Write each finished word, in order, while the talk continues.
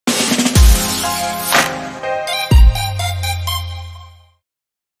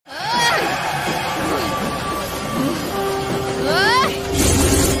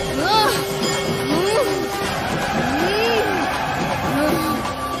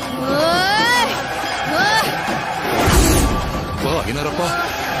நேரப்பா.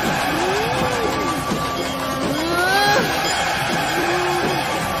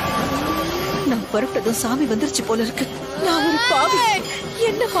 நான் புறப்பட்டதும் சாமி வந்துருச்சு போல இருக்கு. நான் ஒரு பாவி.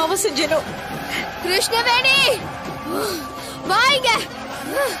 என்ன பாவம் செஞ்சேனோ? கிருஷ்ணவேணி வாங்க,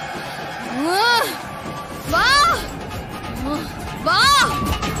 வா வா.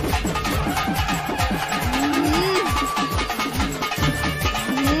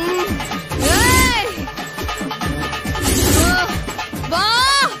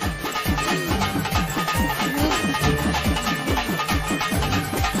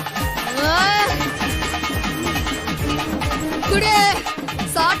 குடு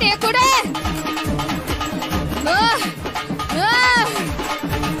சாட்டைய குடு.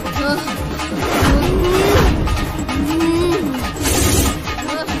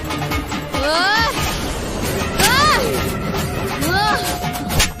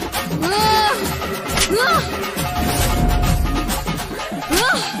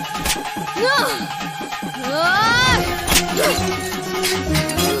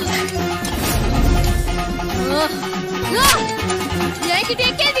 என்கிட்ட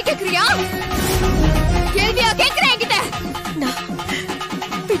கேள்வி கேக்குறியா? கேள்வியா கேக்குற என்கிட்ட? நான்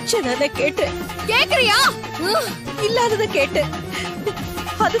பிச்சை கேட்டேன். கேக்குறியா? இல்லாதத கேட்டேன்.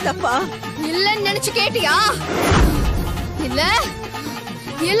 அது தப்பா? இல்லன்னு நினைச்சு கேட்டியா? இல்ல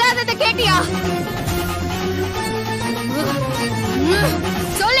இல்லாதத கேட்டியா?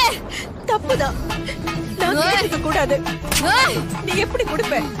 சொல்லு. தப்புதான். நான் கேட்க கூடாது. நீ எப்படி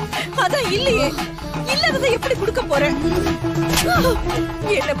கொடுப்ப? அதான் இல்லையே. இல்லாததை எப்படி கொடுக்க போற?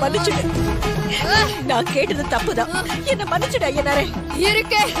 என்ன மன்னிச்சுடு. நான் கேட்டது தப்புதான். என்ன மன்னிச்சுடு ஐயனாரே.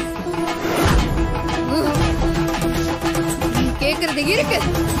 இருக்கு, கேக்குறது இருக்கு.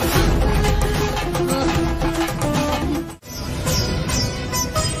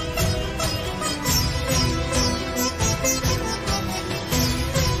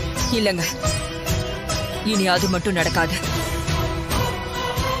 இல்லங்க, இனி அது மட்டும் நடக்காது.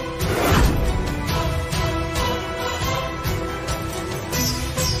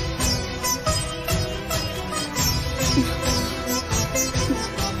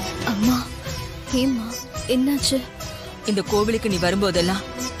 அம்மா, ஏம்மா என்னாச்சு? இந்த கோவிலுக்கு நீ வரும்போதெல்லாம்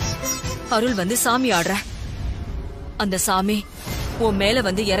அருள் வந்து சாமி ஆடுற. அந்த சாமி உன் மேல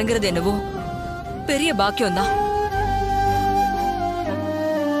வந்து இறங்குறது என்னவோ பெரிய பாக்கியம்தான்.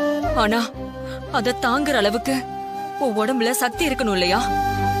 ஆனா அத தாங்குற அளவுக்கு உன் உடம்புல சக்தி இருக்கணும் இல்லையா?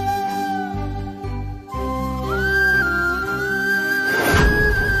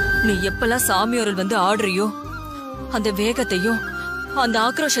 நீ எப்பெல்லாம் சாமி அருள் வந்து ஆடுறியோ அந்த வேகத்தையும் அந்த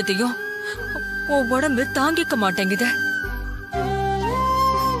ஆக்ரோஷத்தையும் உன் உடம்பு தாங்கிக்க மாட்டேங்குது.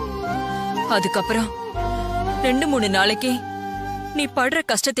 அதுக்கப்புறம் 2-3 நாளைக்கு நீ படுற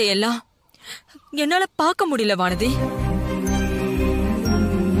கஷ்டத்தை எல்லாம் என்னால பார்க்க முடியல வானதி.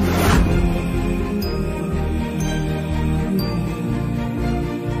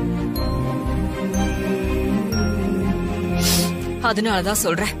 அதனாலதான்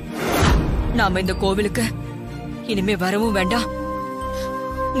சொல்றேன், நாம இந்த கோவிலுக்கு இனிமே வரவும் வேண்டாம்,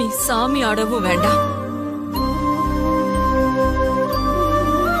 நீ சாமி ஆடவும் வேண்டாம்.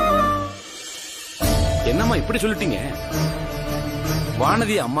 என்னம்மா இப்படி சொல்லிட்டீங்க?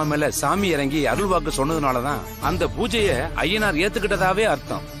 வானதி அம்மா மேல சாமி இறங்கி அருள் வாக்கு சொன்னதுனாலதான் அந்த பூஜைய ஐயனார் ஏத்துக்கிட்டதாவே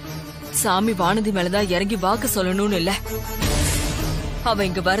அர்த்தம். சாமி வானதி மேலதான் இறங்கி வாக்கு சொல்லணும்னு இல்ல. அவ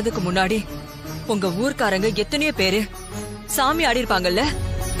இங்க வர்றதுக்கு முன்னாடி உங்க ஊர்க்காரங்க எத்தனையோ பேரு சாமி ஆடி இருப்பாங்கல்ல,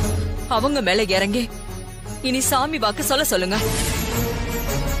 அவங்க மேல இறங்கி இனி சாமி வாக்கு சொல்ல சொல்லுங்க.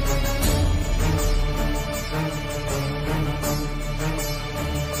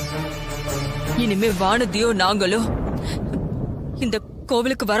 இனிமே வானதியோ நாங்களோ இந்த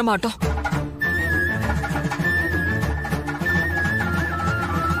கோவிலுக்கு வரமாட்டோம்.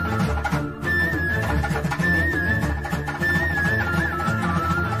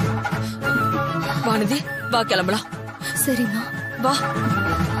 வானதி வா, கிளம்பலாம். சரிம்மா வா.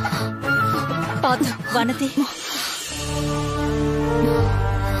 பாத்து வானதி.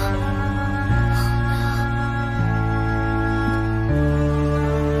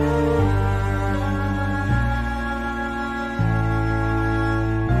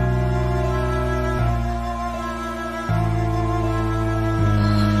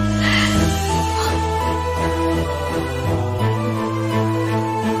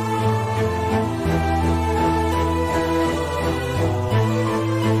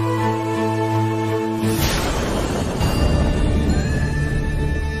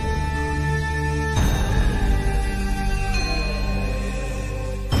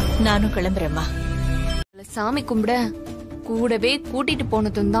 நானும் கிளம்புறேம்மா. சாமி கும்பிட கூடவே கூட்டிட்டு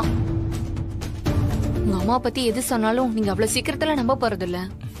போனதும் தான். உங்க அம்மா பத்தி எது சொன்னாலும் நீங்க அவ்வளவு சீக்கிரத்துல நம்ப போறது இல்ல.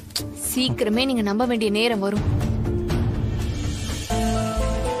 சீக்கிரமே நீங்க நம்ப வேண்டிய நேரம் வரும்.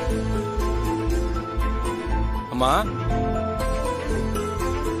 அம்மா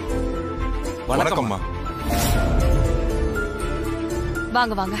வணக்கம்மா.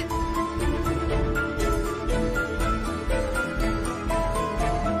 வாங்க வாங்க.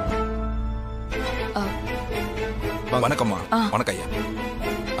 வணக்கம்மா. வணக்கம் ஐயா.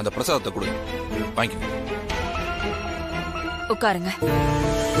 அந்த பிரசாதத்தை கொடுங்க, வாங்கிக்கோங்க. உட்காருங்க.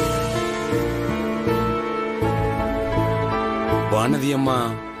 வானதி அம்மா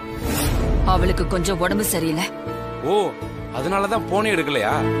அவளுக்கு கொஞ்சம் உடம்பு சரியில்லை. ஓ, அதனாலதான் போனே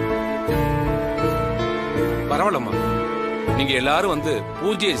எடுக்கலையா? பரவாயில்லம்மா. நீங்க எல்லாரும் வந்து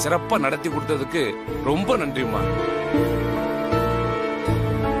பூஜையை சிறப்பா நடத்தி கொடுத்ததுக்கு ரொம்ப நன்றிம்மா.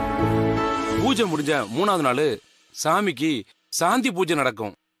 பூஜை முடிஞ்ச 3வது நாள் சாமிக்கு சாந்தி பூஜை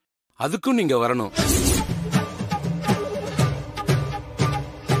நடக்கும். அதுக்கும் நீங்க வரணும்.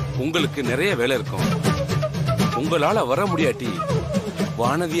 உங்களுக்கு நிறைய வேலை இருக்கும். உங்களால வர முடியாட்டி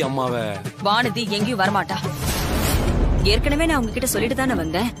வானதி அம்மாவை. வானதி எங்கேயும் வரமாட்டா. ஏற்கனவே நான் உங்ககிட்ட சொல்லிட்டு தானே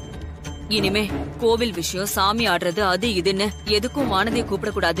வந்தேன். இனிமே கோவில் விஷயம், சாமி ஆடுறது, அது இதுன்னு எதுக்கும் வானதியை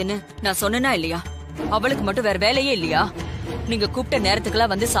கூப்பிடக்கூடாதுன்னு நான் சொன்னேனா இல்லையா? அவளுக்கு மட்டும் வேற வேலையே இல்லையா? நீங்க கூப்பிட்ட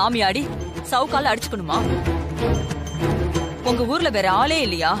நேரத்துக்குலாம் வந்து சாமி ஆடி சவுக்கால அடிச்சுக்கணுமா? உங்க ஊர்ல வேற ஆளே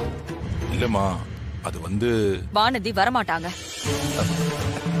இல்லையா? இல்லம்மா, அது வந்து வானதி வரமாட்டாங்க.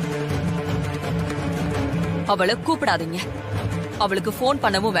 அவளை கூப்பிடாதீங்க. அவளுக்கு போன்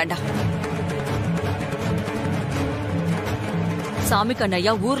பண்ணவும் வேண்டாம். சாமி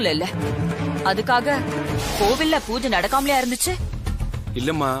கண்ணையா ஊர்ல இல்ல, அதுக்காக கோவில்ல பூஜை நடக்காமலே இருந்துச்சு.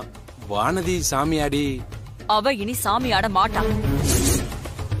 இல்லம்மா, வானதி சாமியாடி. அவ இனி சாமி ஆட மாட்டா,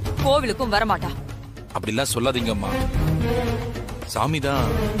 கோவிலுக்கும் வரமாட்டா. அப்படிலாம் சொல்லாதீங்கம்மா. சாமிதான்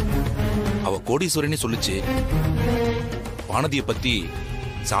அவ கோடீஸ்வரனே சொல்லுச்சு. வானதியை பத்தி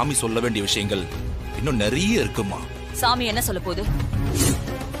சாமி சொல்ல வேண்டிய விஷயங்கள் இன்னும் நிறைய இருக்குமா. சாமி என்ன சொல்ல போகுது?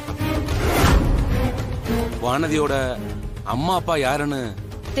 வானதியோட அம்மா அப்பா யாருன்னு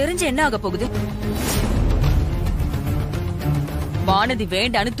தெரிஞ்சு என்ன ஆக போகுது? வானதி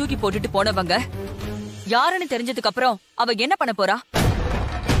வேண்டான்னு தூக்கி போட்டுட்டு போனவங்க யாருன்னு தெரிஞ்சதுக்கு அப்புறம் அவ என்ன பண்ண போறா?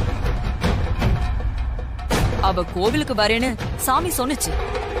 அவ கோவிலுக்கு வரேன்னு சாமி சொன்னுச்சு,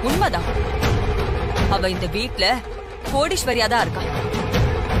 உண்மைதான். அவ இந்த வீட்ல கோடீஸ்வரியா தான் இருக்கா.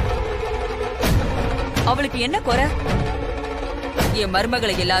 அவளுக்கு என்ன குறை? என்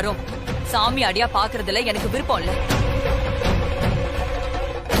மருமகளை எல்லாரும் சாமி அடியா பாக்குறதுல எனக்கு விருப்பம் இல்ல.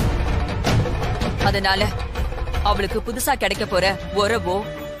 அதனால அவளுக்கு புதுசா கிடைக்க போற உறவோ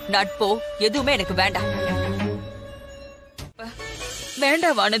நட்போ எதுவுமே எனக்கு வேண்டாம்.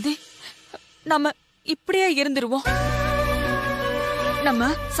 வேண்டாம் வானதி, நம்ம இப்படியே இருந்துருவோம். நம்ம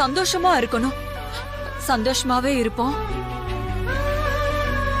சந்தோஷமா இருக்கணும். சந்தோஷமாவே இருப்போம்.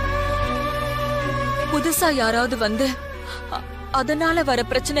 புதுசா யாராவது வந்து அதனால வர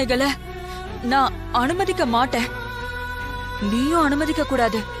பிரச்சனைகளை நான் அனுமதிக்க மாட்டேன். நீயும் அனுமதிக்க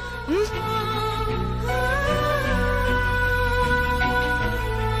கூடாது.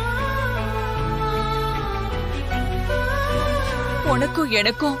 உனக்கும்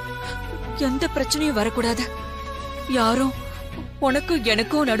எனக்கும் எந்த பிரச்சனையும் வரக்கூடாது. யாரும் உனக்கும்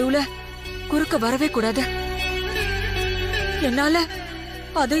எனக்கும் நடுவுல குறுக்க வரவே கூடாது. என்னால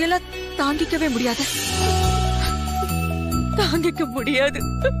அதையெல்லாம் தாங்கிக்கவே முடியாது. தாங்கிக்க முடியாது.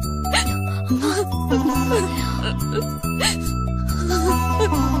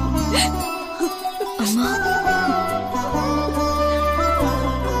 அம்மா,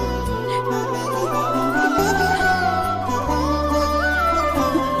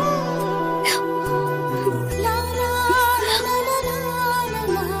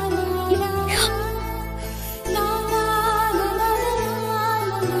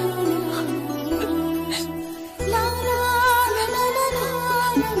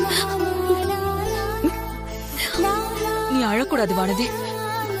 நீ அழக்கூடாது வானதி.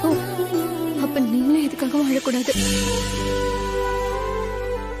 அப்ப நீங்களும் எதுக்காகவும் அழக்கூடாது.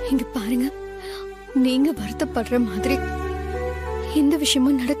 இங்க பாருங்க, நீங்க வருத்தப்படுற மாதிரி எந்த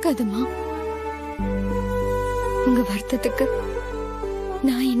விஷயமும் நடக்காதுமா. உங்க வருத்தத்துக்கு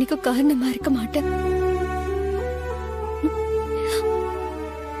நான் என்னைக்கும் காரணமா இருக்க மாட்டேன்.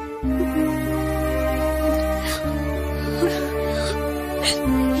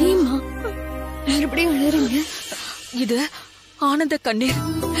 ஏமா மறுபடியும் அழறீங்க? இது ஆனந்த கண்ணீர்.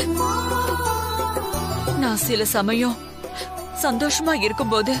 நான் சில சமயம் சந்தோஷமா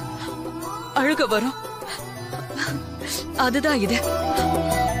இருக்கும்போது அழுக வரும். அதுதான் இது.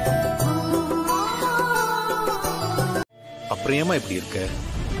 அப்புறம் ஏமா இப்படி இருக்க?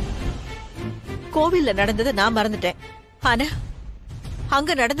 கோவில்ல நடந்ததை நான் மறந்துட்டேன். ஆனா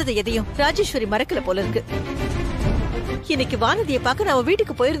அங்க நடந்தது எதையும் ராஜேஸ்வரி மறக்கல போல இருக்கு. இன்னைக்கு வானதியை பார்க்க நான்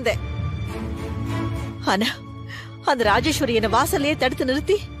வீட்டுக்கு போயிருந்தேன். ஆனா அந்த ராஜேஸ்வரி என்ன வாசல்லையே தடுத்து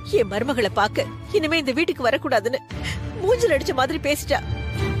நிறுத்தி என் மருமகளை பார்க்க இனிமே இந்த வீட்டுக்கு வரக்கூடாதுன்னு மூஞ்சில் அடிச்ச மாதிரி பேசிட்டா.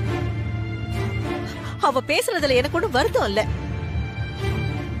 அவ பேசுனதுல எனக்கு ஒன்னும் வருத்தம் இல்ல.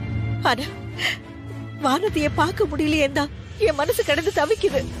 ஆனா வானதியை பார்க்க முடியலையேந்தா என் மனசு கடந்து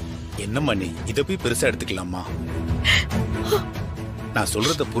தவிக்குது. என்னம்மா நீ இத போய் பெருசா எடுத்துக்கலாமா? நான்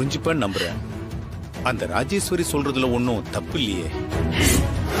சொல்றத புரிஞ்சுப்பேன்னு நம்புறேன். அந்த ராஜேஸ்வரி சொல்றதுல ஒன்னும் தப்பு இல்லையே.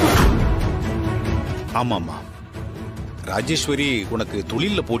 ஆமாமா, ராஜேஸ்வரி உனக்கு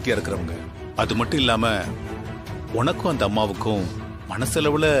தொழில போட்டியா இருக்கிறவங்க. அது மட்டும் இல்லாம உனக்கும் அந்த அம்மாவுக்கும்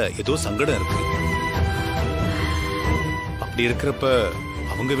மனசளவுல ஏதோ சங்கடம் இருக்கு. அப்படி இருக்கிறப்ப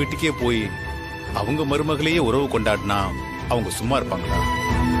அவங்க வீட்டுக்கே போய் அவங்க மருமகளையே உறவு கொண்டாடினா அவங்க சும்மா இருப்பாங்களா?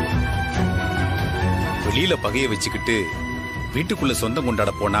 வெளியில பகைய வச்சுக்கிட்டு வீட்டுக்குள்ள சொந்தம்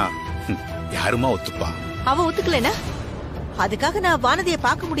கொண்டாட போனா யாருமா ஒத்துப்பா? அவ ஒத்துக்கலனா அதுக்காக நான் வானதியை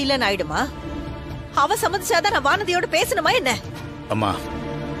பார்க்க முடியலன்னு ஆயிடுமா? அவ சம்மதிச்சாதான் நான் வானதியோட பேசணுமா என்ன? அம்மா,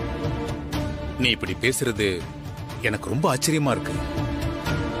 நீ இப்படி பேசுறது எனக்கு ரொம்ப ஆச்சரியமா இருக்கு.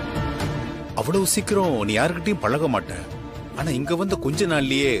 அவ்வளவு சீக்கிரம் நீ யாருக்கிட்டையும் பழக மாட்ட. ஆனா இங்க வந்த கொஞ்ச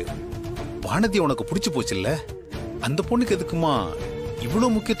நாள்லயே வானதி உனக்கு பிடிச்சு போச்சுல்ல? அந்த பொண்ணுக்கு எதுக்குமா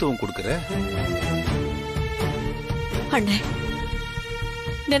இவ்வளவு முக்கியத்துவம் கொடுக்கற? அண்ணே,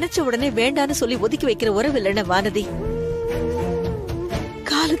 நினைச்ச உடனே வேண்டான்னு சொல்லி ஒதுக்கி வைக்கிற உறவு இல்லைன்னு வானதி.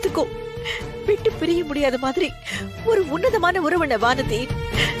 காலத்துக்கும் விட்டு பிரிய முடியாத மாதிரி ஒரு உன்னதமான உறவுன வானதி.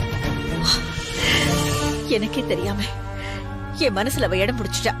 எனக்கே தெரியாம என் மனசுல அவ இடம்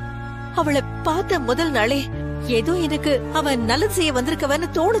பிடிச்சிட்டா. அவளை பார்த்த முதல் நாளே ஏதோ எனக்கு அவன் நல்லது செய்ய வந்திருக்கவன்னு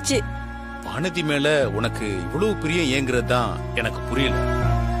தோணுச்சு. வானதி மேல உனக்கு இவ்வளவு பிரியம் ஏங்குறதுதான் எனக்கு புரியல.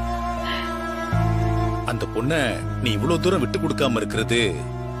 அந்த பொண்ண நீ இவ்வளவு தூரம் விட்டு கொடுக்காம இருக்கிறது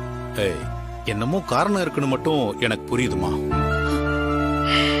என்னமோ காரணம் இருக்குன்னு மட்டும் எனக்கு புரியுதுமா.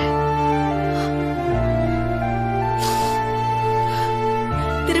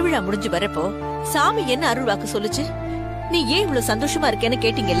 திருவிழா முடிஞ்சு வரப்போ சாமி என்ன அருள் வாக்கு சொல்லுச்சு? நீ ஏன் இவ்வளவு சந்தோஷமா இருக்கேன்னு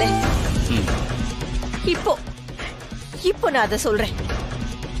கேட்டீங்கல்ல? இப்போ நான் அத சொல்றேன்.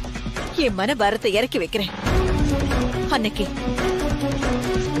 என் மன பாரத்தை இறக்கி வைக்கிறேன். அன்னைக்கு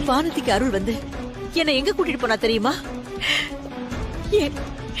வானதிக்கு அருள் வந்து என்னை எங்க கூட்டிட்டு போனா தெரியுமா?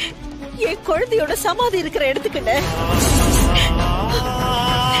 என் குழந்தையோட சமாதி இருக்கிற இடத்துக்குள்ள.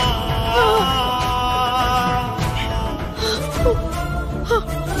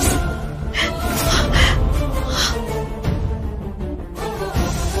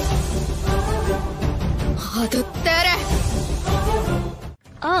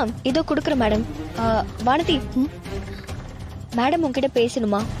 இதோ குடுக்குற மேடம். வானதி, மேடம் உங்ககிட்ட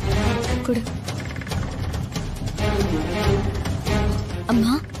பேசணுமா? குடு.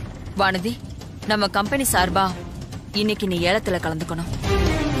 அம்மா வானதி, நம்ம கம்பெனி சார்பா இன்னைக்கு நீ ஏலத்துல கலந்துக்கணும்.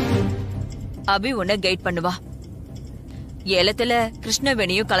 அபி உன்னை கைட் பண்ணுவா. ஏலத்துல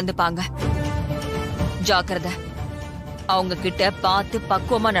கிருஷ்ணவேணியும் கலந்துப்பாங்க. ஜாக்கிரதை, அவங்க கிட்ட பார்த்து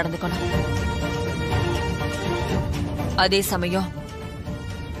பக்குவமா நடந்துக்கணும். அதே சமயம்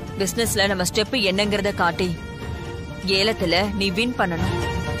பிசினஸ்ல நம்ம ஸ்டெப் என்னங்கறத காட்டி ஏலத்துல நீ வின் பண்ணணும்.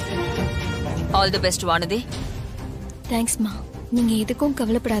 All the best Vanathi. தேங்க்ஸ்மா. நீங்க எதுக்கும்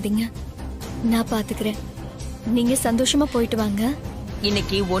கவலைப்படாதீங்க, நான் பாத்துக்கிறேன். நீங்க சந்தோஷமா போயிட்டு வாங்க.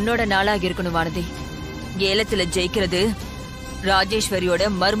 இன்னைக்கு உன்னோட நாளாக இருக்கணும் வானதி. ஏலத்துல ஜெயிக்கிறது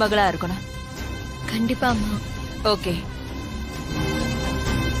ராஜேஸ்வரியோட மருமகளா இருக்கணும். கண்டிப்பா அம்மா. ஓகே.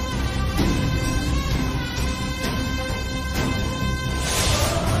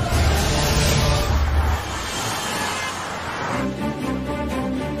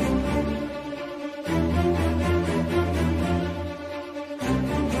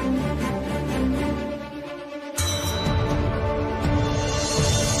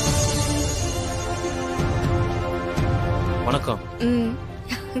 வணக்கம்.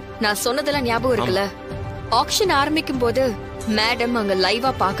 நான் சொன்னதெல்லாம் ஞாபகம் இருக்குல்ல? ஆக்ஷன் ஆரம்பிக்கும் போது மேடம் அங்க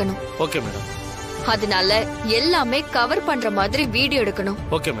லைவா பார்க்கணும். Okay madam. அதனால எல்லாமே கவர் பண்ற மாதிரி வீடியோ எடுக்கணும்.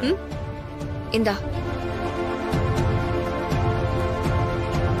 Okay madam. இந்தா.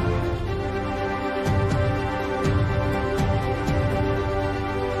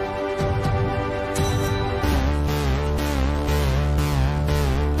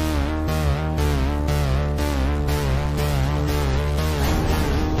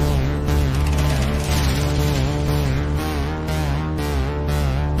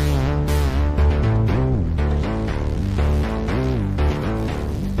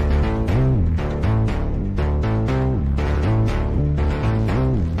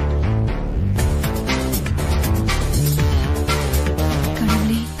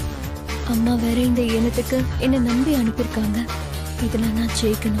 செய்யறதுக்கு என்ன நம்பி அனுப்பியிருக்காங்க. இதுல நான்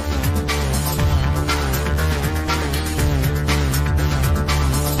ஜெயிக்கணும்.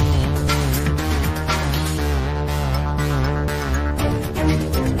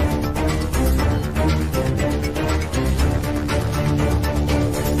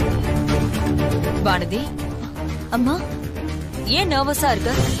 வானதி, அம்மா, ஏன் நர்வஸா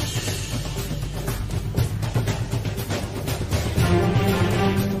இருக்க?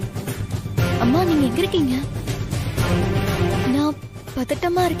 அம்மா நீங்க எங்க இருக்கீங்க? நான்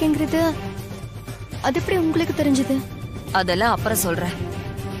பதட்டமா இருக்கேங்கிறது அது எப்படி உங்களுக்கு தெரிஞ்சது? அதெல்லாம் அப்புறம் சொல்றேன்.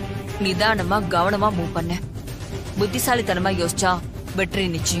 நிதானமா கவனமா மூவ் பண்ண. புத்திசாலித்தனமா யோசிச்சா வெற்றி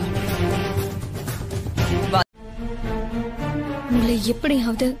நிச்சயம். உங்களை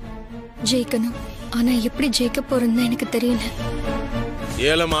எப்படியாவது ஜெயிக்கணும். ஆனா எப்படி ஜெயிக்க போறேன்னு எனக்கு தெரியல.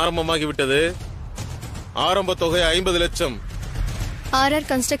 ஏலம் ஆரம்பமாகி விட்டது. ஆரம்ப தொகை 50 லட்சம். ஆர்ஆர்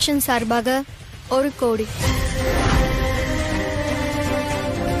கன்ஸ்ட்ரக்ஷன் சார்பாக 1 கோடி.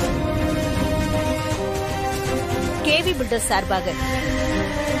 கேவி பில்டர்ஸ் சார்பாக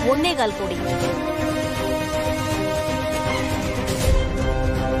 1.25 கோடி.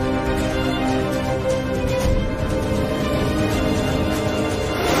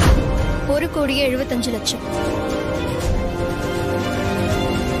 ஒரு கோடியே 75 லட்சம்.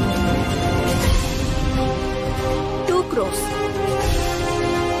 crores.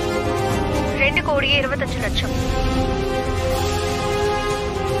 2 கோடியே 25 லட்சம்.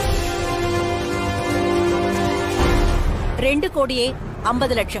 2 கோடியே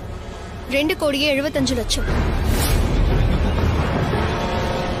 50 லட்சம். 2 கோடியே 75 லட்சம்.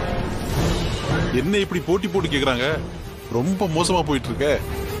 என்ன இப்படி போட்டி போட்டு கேக்குறாங்க? ரொம்ப மோசமா போயிட்டு இருக்க.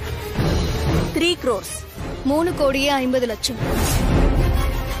 3 crores. 3 கோடியே 50 லட்சம்.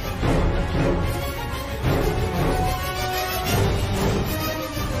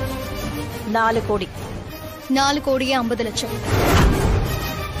 4 கோடி. 4 கோடியே 50 லட்சம்.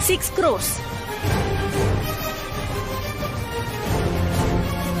 6 crores.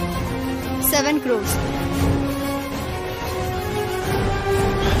 7 crores.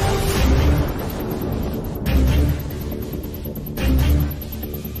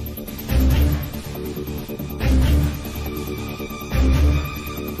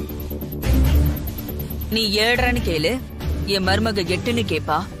 நீ 7.5 கேளு, என் மருமக 8ன்னு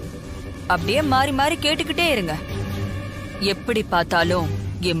கேப்பா. அப்படியே மாறி மாறி கேட்டுக்கிட்டே இருங்க. எப்படி பார்த்தாலும்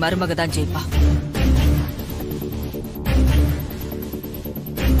என் மருமக தான் ஜெயிப்பா.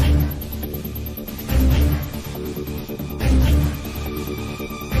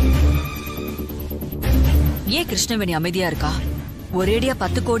 ஏன் கிருஷ்ணவேணி அமைதியா இருக்கா? ஒரேடியா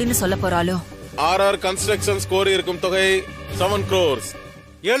 10 கோடின்னு சொல்ல போறாளோ? ஆர்ஆர் கன்ஸ்ட்ரக்ஷன்ஸ் கோரி இருக்கும் தொகை 7 crores.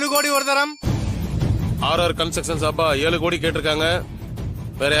 7 கோடி ஒரு தரம். ஆர்ஆர் கன்ஸ்ட்ரக்ஷன்ஸ் அப்பா 7 கோடி கேட்டிருக்காங்க.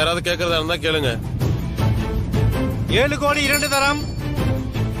 வேற யாராவது கேட்கறதா இருந்தா கேளுங்க. 7 கோடி 2 தரம்.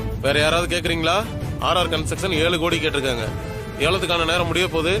 வேற யாராவது கேக்குறீங்களா? ஆர்ஆர் கன்ஸ்ட்ரக்ஷன் 7 கோடி கேட்டிருக்காங்க. ஏலத்துக்கான நேரம் முடிய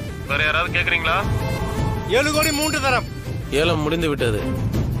போகுது. வேற யாராவது கேக்குறீங்களா? 7 கோடி 3 தரம். ஏலம் முடிந்து விட்டது.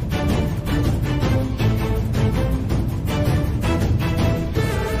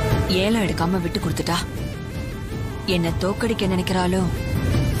 ஏலம் எடுக்காம விட்டு கொடுத்துட்டா என்ன தோக்கடிக்க நினைக்கிறாளோ?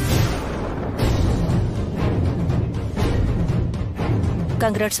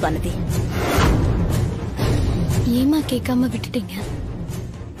 கங்க்ராட்ஸ் வானதி. ஏமா கேட்காம விட்டுட்டீங்க?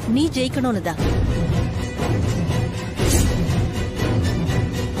 நீ ஜெயிக்கணும்னு தான்.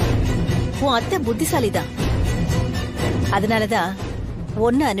 உன் அத்தை புத்திசாலிதான். அதனாலதான்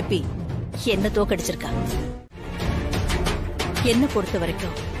ஒன்னு அனுப்பி என்ன தோக்கடிச்சிருக்கா. என்ன பொறுத்த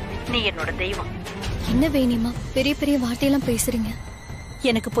வரைக்கும் நீ என்னோட தெய்வம். என்ன வேணிமா பெரிய பெரிய வார்த்தையெல்லாம் பேசுறீங்க?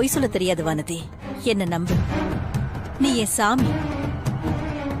 எனக்கு பொய் சொல்ல தெரியாது வானதி. என்ன நம்பு. நீ என் சாமி.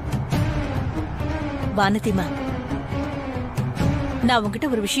 வானதிமா, நான் உன்கிட்ட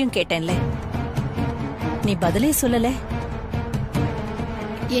ஒரு விஷயம் கேட்டேன்ல, நீ பதிலே சொல்லல.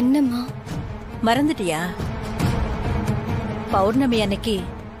 என்னம்மா? மறந்துட்டியா? பௌர்ணமி அன்னைக்கு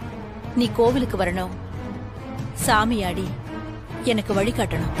நீ கோவிலுக்கு வரணும். சாமியாடி எனக்கு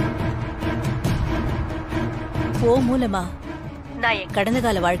வழிகாட்டணும். ஓ மூலமா நான் என் கடந்த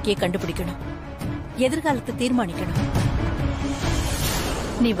கால வாழ்க்கையை கண்டுபிடிக்கணும். எதிர்காலத்தை தீர்மானிக்கணும்.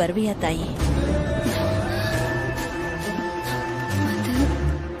 நீ வருவியா தாயி?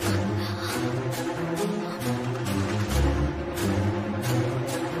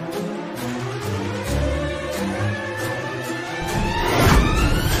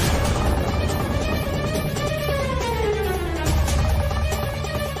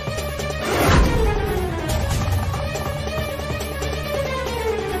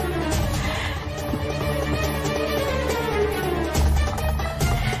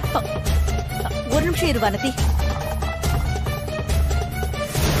 நிமிஷம் இரு வானதி.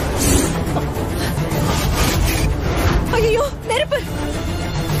 ஐயோ நெருப்பு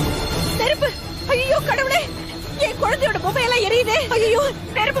நெருப்பு! ஐயோ கடவுளே, என் குழந்தையோட மொபைல் எரியுது. ஐயோ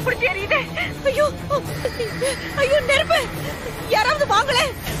நெருப்பு பிடிச்சி எரியுது. ஐயோ ஐயோ நெருப்பு! யாராவது வாங்களே.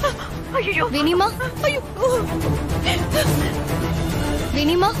 ஐயோ வினிமா, ஐயோ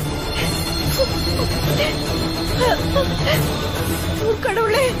வினிமா,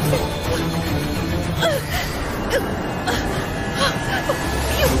 கடவுளே!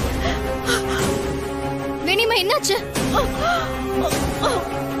 வினிமா என்னாச்சு?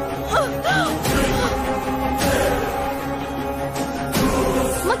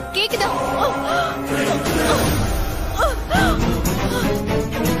 அம்மா கேக்குதா?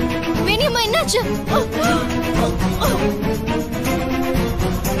 வினிமா என்னாச்சு?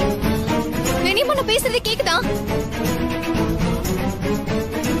 வினிமா நான் பேசுறது கேக்குதா?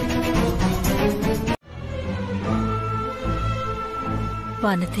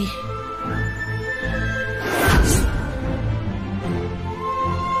 வானதி,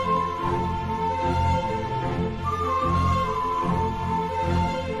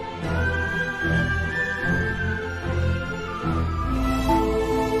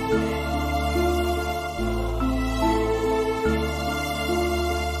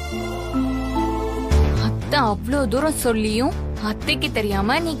 அவ்வளவு தூரம் சொல்லியும் அத்தைக்கு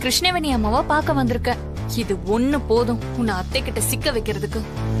தெரியாம நீ கிருஷ்ணவேணி அம்மாவை பார்க்க வந்திருக்க. இது ஒண்ணு போதும் உன்னை அத்தை கிட்ட சிக்க வைக்கிறதுக்கு.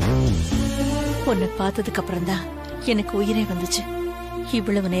 உன்னை பார்த்ததுக்கு அப்புறம் தான் எனக்கு உயிரே வந்துச்சு.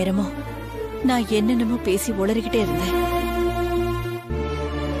 இவ்வளவு நேரமும் நான் என்னென்னமோ பேசி உளறிக்கிட்டே இருந்தேன்.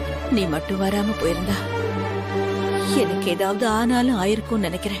 நீ மட்டும் வராம போயிருந்தா எனக்கு ஏதாவது ஆனாலும் ஆயிருக்கும்னு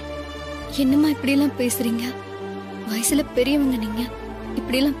நினைக்கிறேன். என்னம்மா இப்படி எல்லாம் பேசுறீங்க? வயசுல பெரியவங்க நீங்க,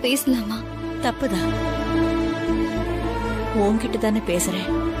 இப்படி எல்லாம் பேசலாமா? தப்புதான். உன்கிட்ட தானே பேசுறேன்.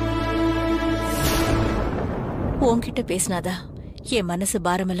 உன்கிட்ட பேசினாதா என் மனசு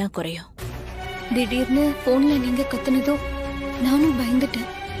பாரமெல்லாம் குறையும். திடீர்னு போன்ல நீங்க கத்துனதும் நானும்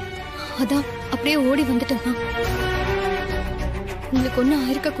பயந்துட்டேன். அதான் அப்படியே ஓடி வந்துட்டேம்மா. உங்களுக்கு ஒன்னும்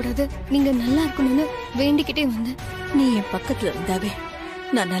ஆயிருக்க கூடாது, நீங்க நல்லா இருக்கணும்னு வேண்டிக்கிட்டே வந்தேன். நீ என் பக்கத்துல இருந்தாவே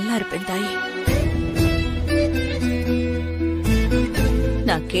நான் நல்லா இருப்பேன் தாயே.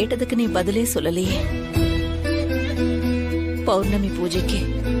 நான் கேட்டதுக்கு நீ பதிலே சொல்லலையே. பௌர்ணமி பூஜைக்கு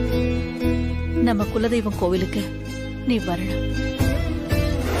நம்ம குலதெய்வம் கோவிலுக்கு நீ வரணும்,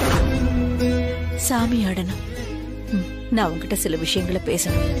 சாமி ஆடணும். நான் உன்கிட்ட சில விஷயங்களை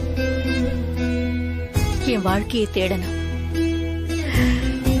பேசணும். என் வாழ்க்கையை தேடணும்.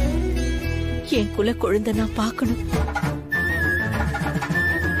 என் குல கொழுந்த நான் பார்க்கணும்.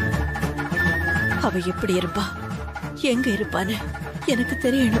 அவ எப்படி இருப்பா, எங்க இருப்பான்னு எனக்கு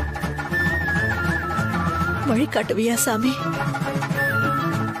தெரியணும். வழிகாட்டுவியா சாமி?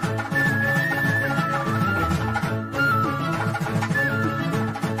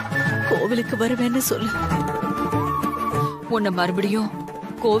 கோவிலுக்கு வருவேன்னு சொல்லு. உன்னை மறுபடியும்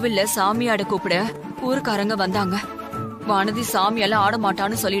கோவில்ல சாமி ஆட கூப்பிட ஊருக்காரங்க வந்தாங்க. வானதி சாமியெல்லாம் ஆட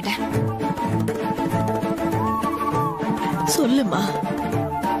மாட்டான்னு சொல்லிட்டேன். சொல்லுமா,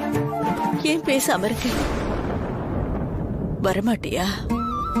 ஏன் பேசாம இருக்க? வரமாட்டியா?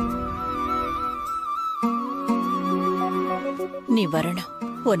 நீ வரணும்.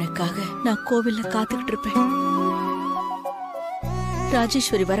 உனக்காக நான் கோவில்ல காத்துக்கிட்டு இருப்பேன்.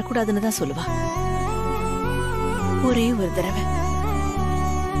 ராஜேஸ்வரி வரக்கூடாதுன்னு தான் சொல்லுவா. ஒரே ஒரு தடவை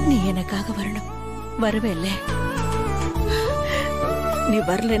நீ எனக்காக வரணும். வரவே இல்லை. நீ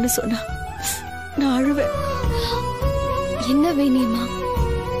வரலன்னு சொன்னா நான் அழுவேன். என்ன வேணியம்மா?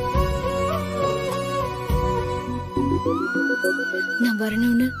 நான்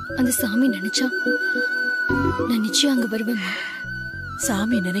வரணும்னு அந்த சாமி நினைச்சா நான் நிச்சயம் அங்க வருவேன்.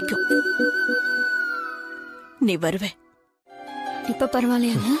 சாமி நினைக்கும் நீ வருவே. இப்ப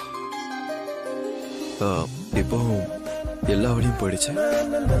பரவாயில்லையா? இப்போ எல்லா வழியும் போயிடுச்சு.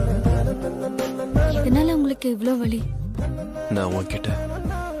 இதனால உங்களுக்கு இவ்வளவு வலி? நான் உன்கிட்ட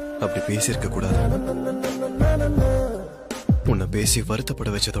அப்படி பேசியிருக்க கூடாது. உன்னை பேசி வருத்தப்பட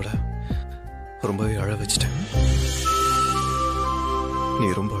வச்சதோட ரொம்பவே அழ வச்சிட்டேன். நீ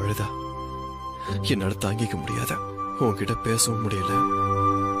ரொம்ப அழுதா என்னால தாங்கிக்க முடியாத. உன்கிட்ட பேசவும் முடியல.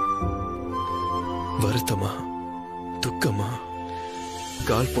 வருத்தமா துக்கமா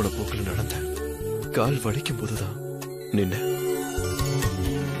கால் போன போக்குல நடந்த. கால் வலிக்கும் போதுதான்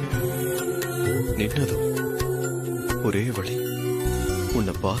நின்னதும் ஒரே வழி.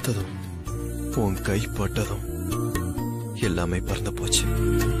 உன்னை பார்த்ததும் உன் கை பட்டதும் எல்லாமே பறந்து போச்சு.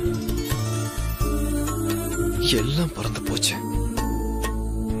 எல்லாம் பறந்து போச்சு.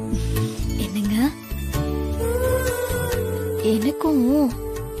 என்னங்க, எனக்கும்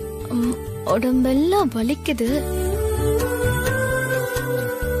உடம்பெல்லாம் வலிக்குது.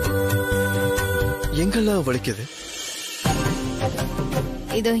 எங்கெல்லாம் வலிக்குது?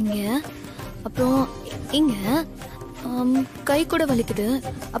 இதோ இங்க, அப்புறம் இங்க, கை கூட வலிக்குது.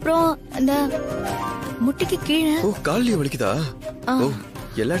 அப்புறம் அந்த முட்டிக்கு கீழே. ஓ, கால்லயும் வலிக்குதா? ஓ,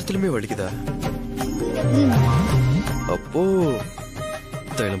 எல்லா இடத்துலயுமே வலிக்குதா? அப்போ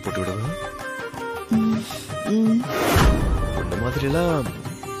தைலம் போட்டு விடுவா. இந்த மாதிரி எல்லாம்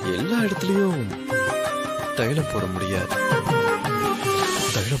எல்லா இடத்துலயும் தைலம் போட முடியாது.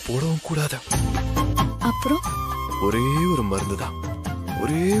 தைலம் போடவும் கூடாது. அப்புறம் ஒரே ஒரு மருந்து தான்,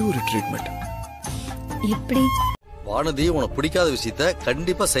 ஒரே ஒரு ட்ரீட்மெண்ட். எப்படி? வானதி உனக்கு பிடிக்காத விஷயத்த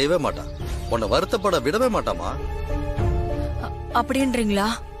கண்டிப்பா செய்யவே மாட்டா. உன்னை வருத்தப்பட விடவே மாட்டாமா. அப்படின்றீங்களா?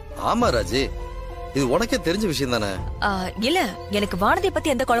 ஆமா ராஜி, இது உனக்கே தெரிஞ்ச விஷயம் தானே. இல்ல, எனக்கு வானதியை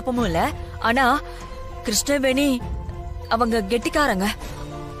பத்தி எந்த குழப்பமும் இல்ல. ஆனா கிருஷ்ணவேணி அவங்க கெட்டிக்காரங்க.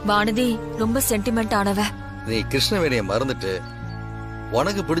 வானதி ரொம்ப சென்டிமெண்ட் ஆனவ. நீ கிருஷ்ணவேணியை மறந்துட்டு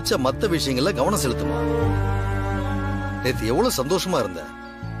உனக்கு பிடிச்ச மத்த விஷயங்கள்ல கவனம் செலுத்துமா. நேத்து எவ்வளவு சந்தோஷமா இருந்த,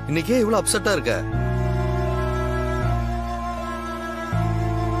 இன்னைக்கே இவ்வளவு அப்செட்டா இருக்க.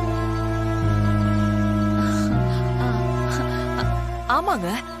 ஆமாங்க,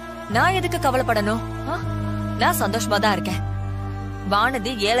 நான் எதுக்கு கவலைப்படணும்? நான் சந்தோஷமா தான் இருக்கேன்.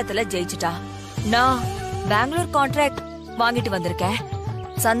 வானதி ஏலத்துல ஜெயிச்சுட்டா. நான் பெங்களூர் கான்ட்ராக்ட் வாங்கிட்டு வந்திருக்கேன்.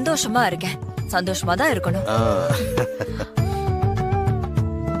 சந்தோஷமா இருக்கேன். சந்தோஷமா தான் இருக்கணும்.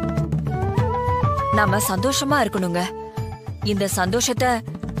 நாம சந்தோஷமா இருக்கணுங்க. இந்த சந்தோஷத்தை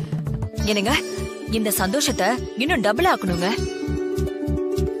என்னங்க, இந்த சந்தோஷத்தை இன்னும் டபுள் ஆக்கணுங்க.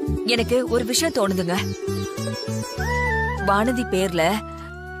 எனக்கு ஒரு விஷயம் தோணுதுங்க. வானதி பேர்ல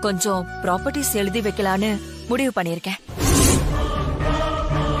கொஞ்சம் ப்ராப்பர்ட்டிஸ் எழுதி வைக்கலான்னு முடிவு பண்ணிருக்கேன்.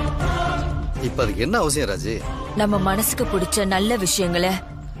 இப்ப அதுக்கு என்ன அவசியம் ராஜி? நம்ம மனசுக்கு பிடிச்ச நல்ல விஷயங்களை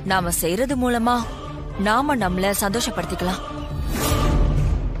நாம செய்யறது மூலமா நாம நம்மள சந்தோஷப்படுத்திக்கலாம்.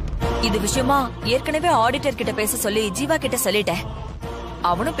 இது விஷயமா ஏற்கனவே ஆடிட்டர் கிட்ட பேச சொல்லி ஜீவா கிட்ட சொல்லிட்டேன்.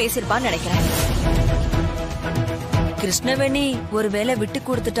 அவனும் பேசிருப்பான்னு நினைக்கிறேன். கிருஷ்ணவேணி ஒருவேளை விட்டு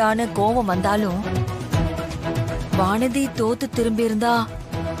கொடுத்துட்டான்னு கோவம் வந்தாலும் வானதி தோத்து திரும்பி இருந்தா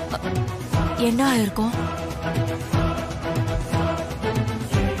என்ன ஆயிருக்கும்?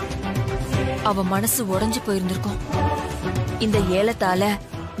 அவ மனசு உடைஞ்சு போயிருந்திருக்கும். இந்த ஏலத்தால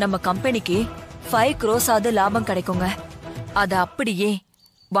நம்ம கம்பெனிக்கு 5 crores ஆது லாபம் கிடைக்குங்க. அத அப்படியே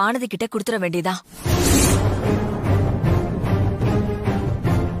வானதி கிட்ட குடுத்துற வேண்டியதான்.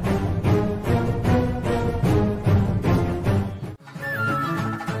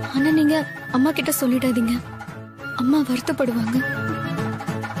 ஆனா நீங்க அம்மா கிட்ட சொல்லிடாதீங்க. அம்மா வருத்தப்படுவாங்க.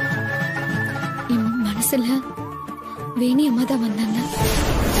 என் மனசுல வேணி அம்மா தான் வந்தாங்க.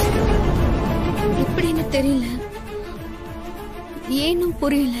 எப்படின்னு தெரியல, ஏனும்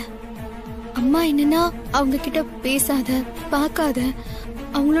புரியல. அம்மா என்னன்னா அவங்க கிட்ட பேசாத, பார்க்காத,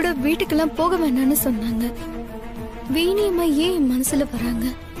 அவங்களோட வீட்டுக்கெல்லாம் போக வேண்டாம்னு சொன்னாங்க. வேணி அம்மா ஏன் என் மனசுல வராங்க?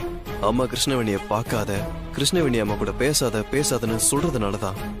 அம்மா கிருஷ்ணவேணிய பார்க்காத, கிருஷ்ணவேணி அம்மா கூட பேசாதன்னு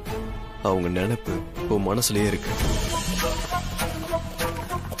சொல்றதுனாலதான் அவங்க நினைப்பு உன் மனசுலயே இருக்கு.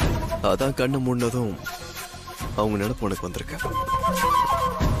 அதான் கண்ணு மூடினதும் அவங்க நினைப்பு உனக்கு வந்திருக்க.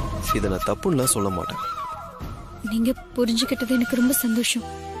 இத நான் தப்புன்னு சொல்ல மாட்டேன். நீங்க புரிஞ்சுக்கிட்டது எனக்கு ரொம்ப சந்தோஷம்.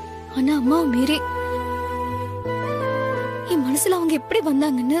 ஆனா அம்மா மீறி என் மனசுல அவங்க எப்படி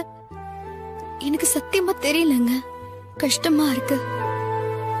வந்தாங்கன்னு எனக்கு சத்தியமா தெரியலங்க. கஷ்டமா இருக்கு.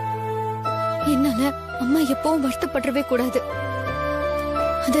 என்னால அம்மா எப்பவும் வருத்தப்படவே கூடாது.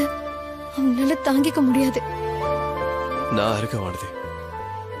 அது அவங்களால தாங்கிக்க முடியாது. நான் இருக்க வானதி,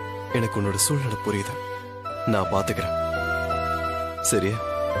 எனக்கு உன்னோட சூழ்நிலை புரியுது. நான் பாத்துக்கிறேன், சரியா?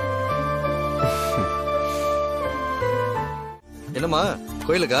 என்னம்மா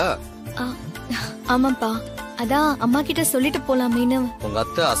கோயிலுக்கா? ஆமாப்பா, அதான் அம்மா கிட்ட சொல்லிட்டு போலாமேன்னு. உங்க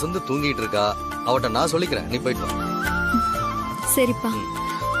அத்தை அசந்து தூங்கிட்டு இருக்கா, அவட்ட நான் சொல்லிக்கிறேன், நீ போயிட்டு வா. சரிப்பா.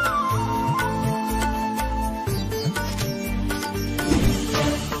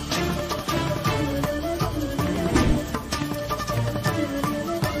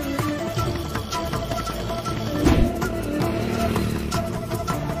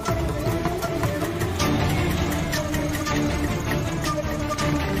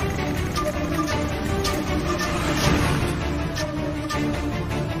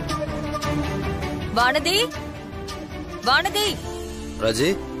 வானதி, வானதி. ராஜி,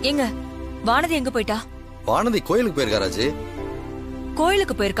 எங்க வானதி எங்க போயிட்டா? வானதி கோயிலுக்கு போயிருக்கா ராஜி.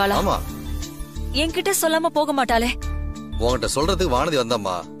 கோயிலுக்கு போயிருக்காளா? ஆமா. என்கிட்ட சொல்லாம போக மாட்டாளே. உன்கிட்ட சொல்றதுக்கு வானதி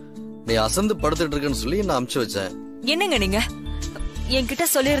வந்தாம்மா. நீ அசந்து படுத்துட்டு இருக்கன்னு சொல்லி நான் அனுப்பிச்சு வச்சேன். என்னங்க நீங்க என்கிட்ட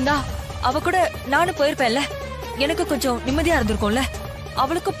சொல்லியிருந்தா அவ கூட நானும் போயிருப்பேன்ல. எனக்கு கொஞ்சம் நிம்மதியா இருந்திருக்கும்ல.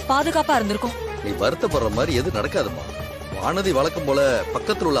 அவளுக்கும் பாதுகாப்பா இருந்திருக்கும். நீ வருத்தப்படுற மாதிரி எது நடக்காதுமா. வானதி வழக்கம் போல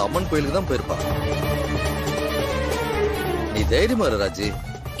பக்கத்துல உள்ள அம்மன் கோயிலுக்கு தான் போயிருப்பா. நீ தைரியமா இரு ராஜி.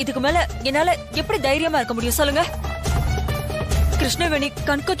 இதுக்கு மேல என்னால எப்படி தைரியமா இருக்க முடியும் சொல்லுங்க? கிருஷ்ணவேணி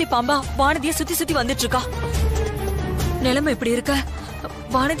கண்கொத்தி பாம்பா வானதிய சுத்தி சுத்தி வந்துட்டு இருக்கா. நிலைமை இப்படி இருக்க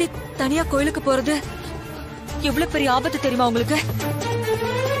வானதி தனியா கோயிலுக்கு போறது எவ்வளவு பெரிய ஆபத்து தெரியுமா உங்களுக்கு?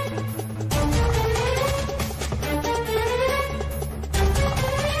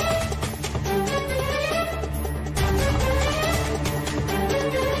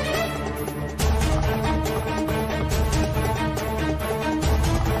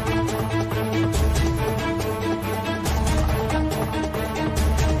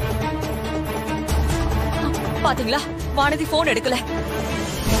 பாத்தீங்களா, வானதி போன் எடுக்கல.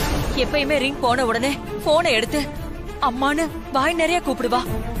 எப்பயுமே ரிங் போன உடனே போனை எடுத்து அம்மான்னு வாய் நிறைய கூப்பிடுவா.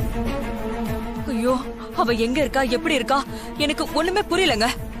 ஐயோ, அவ எங்க இருக்கா எப்படி இருக்கா எனக்கு ஒண்ணுமே புரியலங்க.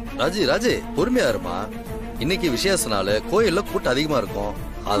 ராஜி ராஜி பொறுமையா இருமா. இன்னைக்கு விசேஷனால கோயில்ல கூட்டம் அதிகமா இருக்கும்.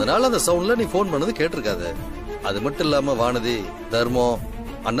 அதனால அந்த சவுண்ட்ல நீ போன் பண்ணது கேட்டிருக்காது. அது மட்டும் இல்லாம வானதி தர்மம்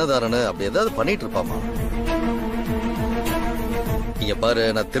அன்னதானன்னு அப்படி ஏதாவது பண்ணிட்டு இருப்பாமா. இங்க பாரு,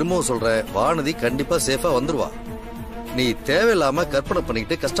 நான் திரும்பவும் சொல்றேன், வானதி கண்டிப்பா சேஃபா வந்துருவா. நீ தேவையில்லாம கற்பனை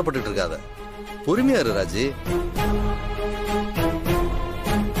பண்ணிக்கிட்டு கஷ்டப்பட்டுட்டு இருக்காத. பொறுமையா இரு ராஜி.